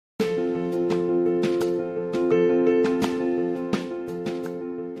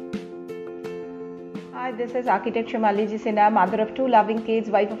Hi, this is architect Shumali Ji Sinha, mother of two loving kids,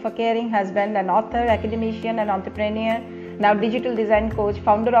 wife of a caring husband, an author, academician, and entrepreneur, now digital design coach,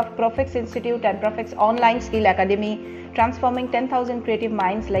 founder of Profix Institute and Profix Online Skill Academy, transforming 10,000 creative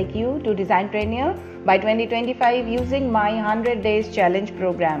minds like you to designpreneur by 2025 using my 100 Days Challenge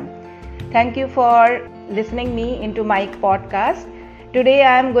program. Thank you for listening me into my podcast. Today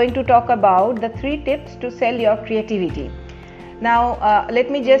I am going to talk about the 3 tips to sell your creativity. Now let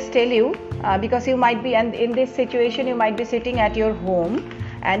me just tell you, because you might be, and in this situation you might be sitting at your home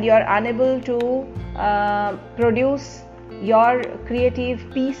and you are unable to produce your creative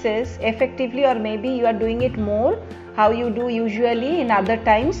pieces effectively, or maybe you are doing it more how you do usually in other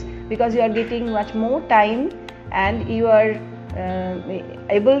times, because you are getting much more time and you are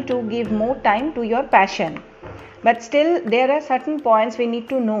able to give more time to your passion. But still there are certain points we need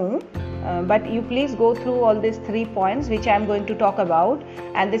to know. But you please go through all these 3 points which I am going to talk about,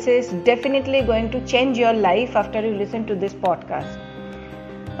 and this is definitely going to change your life after you listen to this podcast.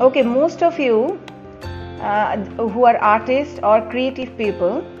 Okay, most of you who are artists or creative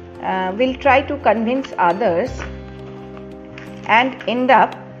people will try to convince others and end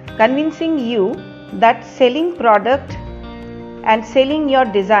up convincing you that selling product and selling your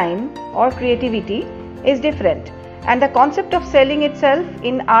design or creativity is different. And the concept of selling itself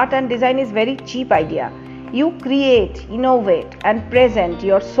in art and design is very cheap idea. You create, innovate and present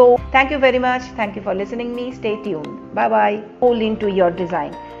your soul. Thank you very much. Thank you for listening me. Stay tuned. Bye bye. Soul into your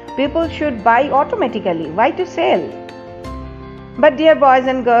design. People should buy automatically. Why to sell? But dear boys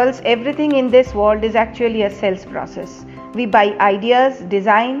and girls, everything in this world is actually a sales process. We buy ideas,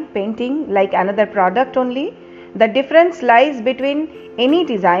 design, painting like another product only. The difference lies between any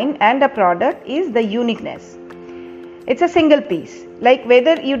design and a product is the uniqueness. It's a single piece, like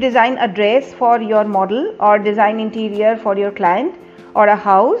whether you design a dress for your model or design interior for your client or a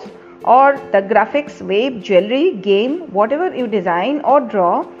house or the graphics, web, jewelry, game, whatever you design or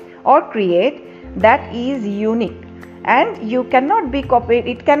draw or create, that is unique and you cannot be copied.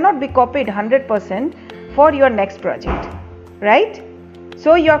 It cannot be copied 100% for your next project, right?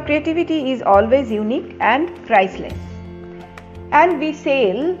 So your creativity is always unique and priceless. And we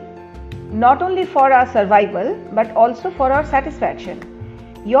sell not only for our survival but also for our satisfaction.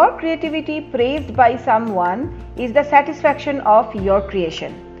 Your creativity praised by someone is the satisfaction of your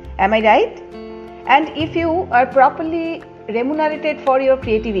creation. Am I right? And if you are properly remunerated for your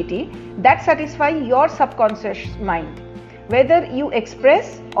creativity, that satisfies your subconscious mind, whether you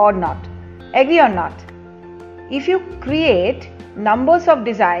express or not. Agree or not? If you create numbers of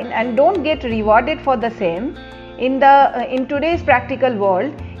design and don't get rewarded for the same, in today's practical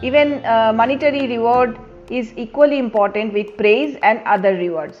world, even monetary reward is equally important with praise and other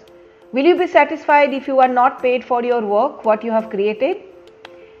rewards. Will you be satisfied if you are not paid for your work, what you have created?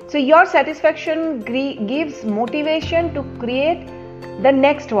 So your satisfaction gives motivation to create the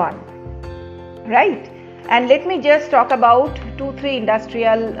next one, right? And let me just talk about 2-3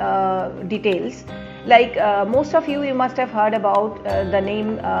 industrial details. Like most of you must have heard about the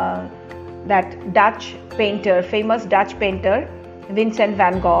name that Dutch painter, famous Dutch painter, Vincent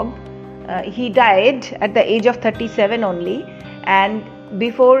van Gogh. He died at the age of 37 only, and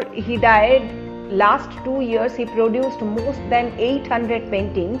before he died, last 2 years he produced more than 800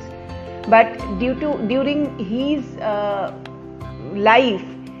 paintings. But during his life,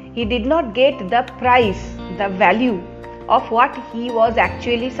 he did not get the price, the value of what he was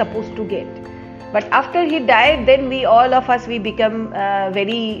actually supposed to get. But after he died, then we become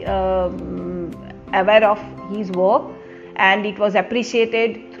very aware of his work, and it was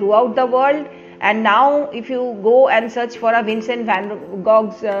appreciated throughout the world. And now if you go and search for a Vincent van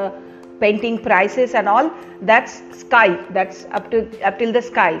Gogh's painting prices and all, that's sky, that's up till the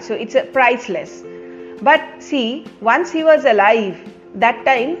sky, so it's priceless. But see, once he was alive, that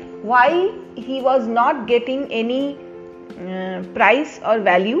time, why he was not getting any price or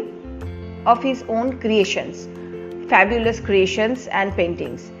value of his own creations, fabulous creations and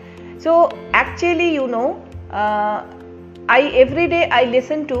paintings? So actually, every day I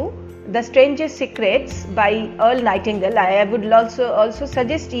listen to The Strangest Secrets by Earl Nightingale. I would also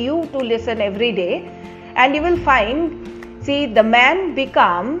suggest you to listen every day, and you will find, see, the man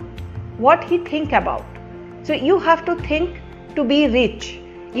become what he think about. So you have to think to be rich,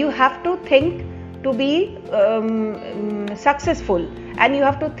 you have to think to be successful, and you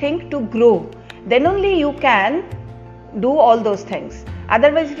have to think to grow. Then only you can do all those things.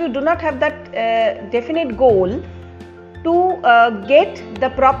 Otherwise, if you do not have that definite goal to get the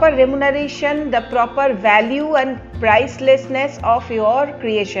proper remuneration, the proper value and pricelessness of your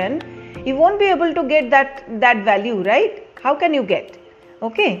creation, you won't be able to get that value, right? How can you get?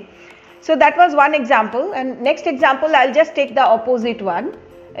 Okay. So that was one example, and next example I'll just take the opposite one.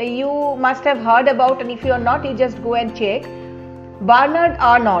 You must have heard about, and if you are not, you just go and check. Bernard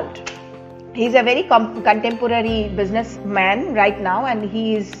Arnault. He's a very contemporary businessman right now, and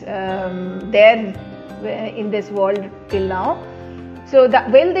he is there in this world till now. So the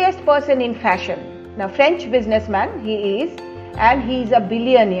wealthiest person in fashion. Now French businessman he is, and he is a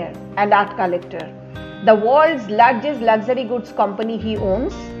billionaire and art collector. The world's largest luxury goods company he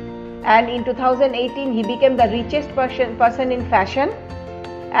owns, and in 2018 he became the richest person in fashion,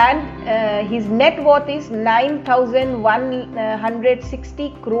 and his net worth is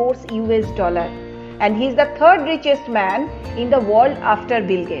 9,160 crores US dollar, and he is the third richest man in the world after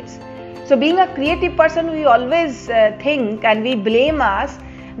Bill Gates. So being a creative person, we always think and we blame us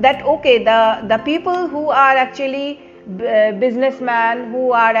that okay, the people who are actually businessmen,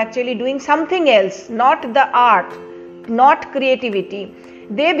 who are actually doing something else, not the art, not creativity,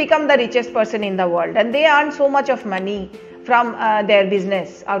 they become the richest person in the world, and they earn so much of money from their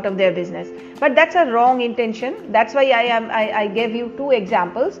business, out of their business. But that's a wrong intention. That's why I gave you two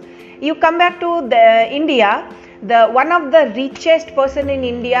examples. You come back to India. One of the richest person in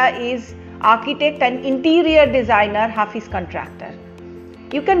India is architect and interior designer Hafiz Contractor.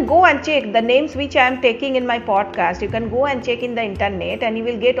 You can go and check the names which I am taking in my podcast. You can go and check in the internet, and you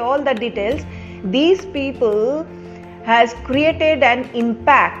will get all the details. These people has created an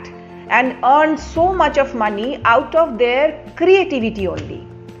impact and earned so much of money out of their creativity only.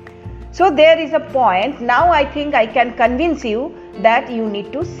 So there is a point. Now I think I can convince you that you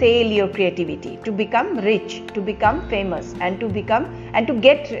need to sell your creativity to become rich, to become famous, and to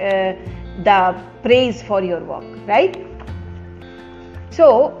get the praise for your work, right?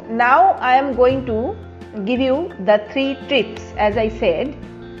 So now I am going to give you the 3 tips. As I said,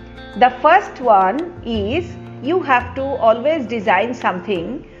 the first one is you have to always design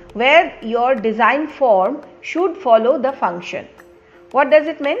something where your design form should follow the function. What does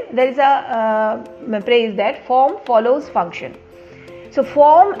it mean? There is a phrase that form follows function. So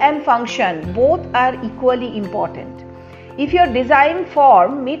form and function both are equally important. If your design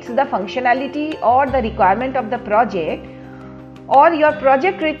form meets the functionality or the requirement of the project, or your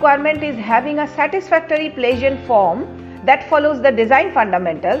project requirement is having a satisfactory pleasant form that follows the design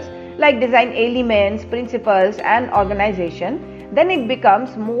fundamentals like design elements, principles and organization, then it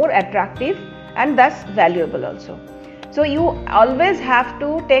becomes more attractive and thus valuable also. So you always have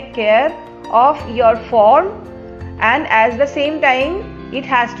to take care of your form, and at the same time it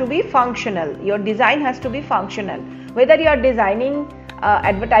has to be functional. Your design has to be functional. Whether you are designing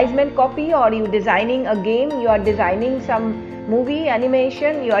advertisement copy, or you designing a game, you are designing some movie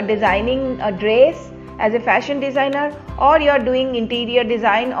animation, you are designing a dress as a fashion designer, or you are doing interior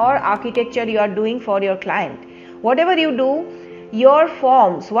design or architecture you are doing for your client. Whatever you do, your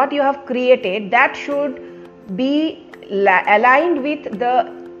forms, what you have created, that should be aligned with the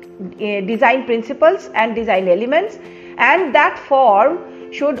design principles and design elements, and that form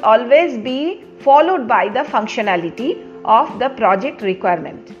should always be followed by the functionality of the project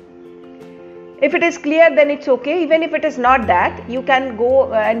requirement. If it is clear, then it's okay. Even if it is not that, you can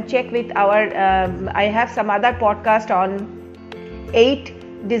go and check with our I have some other podcast on 8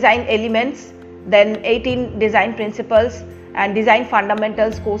 design elements, then 18 design principles and design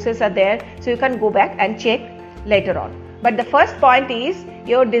fundamentals courses are there, so you can go back and check later on. But the first point is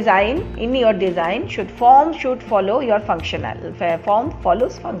your design, in your design should follow your functional, form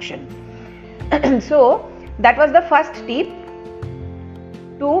follows function. So that was the first tip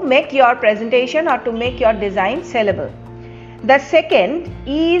to make your presentation or to make your design sellable. The second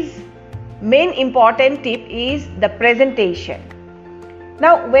is main important tip is the presentation.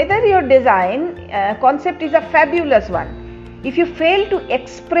 Now whether your design concept is a fabulous one, if you fail to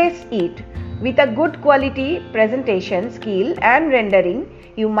express it with a good quality presentation skill and rendering,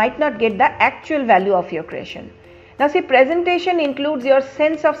 you might not get the actual value of your creation. Now see, presentation includes your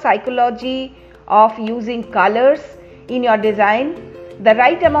sense of psychology of using colors in your design, the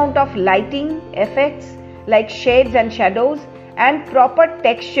right amount of lighting, effects like shades and shadows, and proper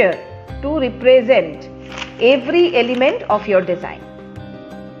texture to represent every element of your design.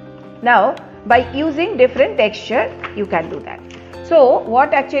 Now by using different texture you can do that. So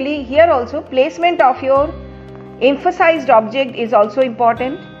what actually here also, placement of your emphasized object is also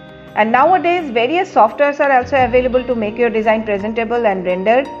important, and nowadays various softwares are also available to make your design presentable and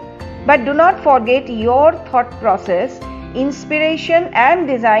rendered. But do not forget your thought process, inspiration and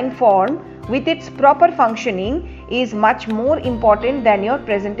design form with its proper functioning is much more important than your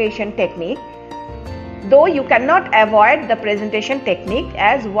presentation technique, though you cannot avoid the presentation technique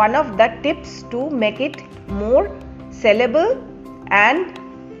as one of the tips to make it more sellable and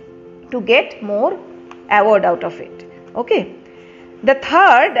to get more award out of it. Okay. The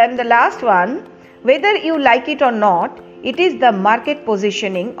third and the last one, whether you like it or not, it is the market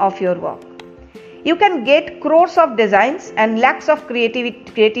positioning of your work. You can get crores of designs and lakhs of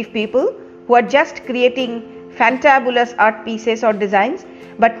creative people who are just creating fantabulous art pieces or designs,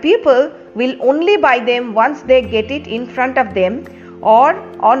 but people will only buy them once they get it in front of them or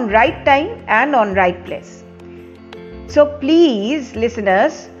on right time and on right place. So please,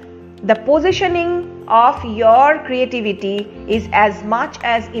 listeners, the positioning of your creativity is as much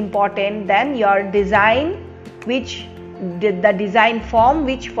as important than your design, which the design form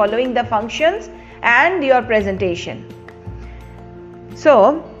which following the functions and your presentation.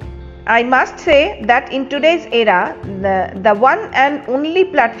 So I must say that in today's era, the one and only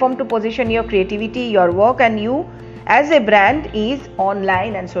platform to position your creativity, your work and you as a brand is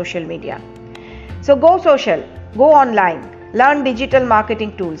online and social media. So go social, go online, learn digital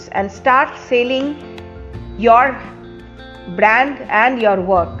marketing tools and start selling your brand and your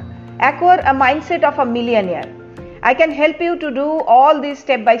work. Acquire a mindset of a millionaire. I can help you to do all this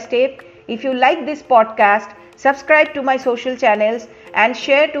step by step. If you like this podcast, subscribe to my social channels and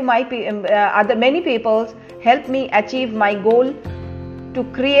share to my many people. Help me achieve my goal to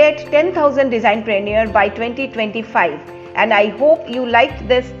create 10,000 designpreneur by 2025. And I hope you liked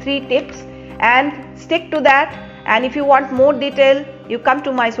these 3 tips and stick to that. And if you want more detail, you come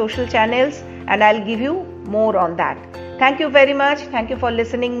to my social channels and I'll give you more on that. Thank you very much. Thank you for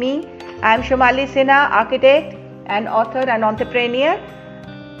listening me. I am Shomali Sinha, architect and author and entrepreneur,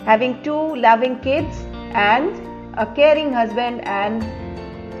 having 2 loving kids and a caring husband, and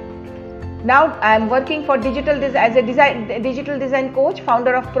now I am working for digital design coach,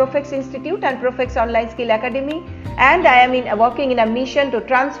 founder of Profex Institute and Profex Online Skill Academy, and I am working in a mission to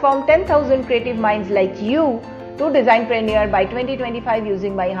transform 10,000 creative minds like you to designpreneur by 2025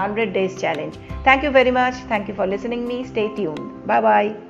 using my 100 days challenge. Thank you very much. Thank you for listening me. Stay tuned. Bye bye.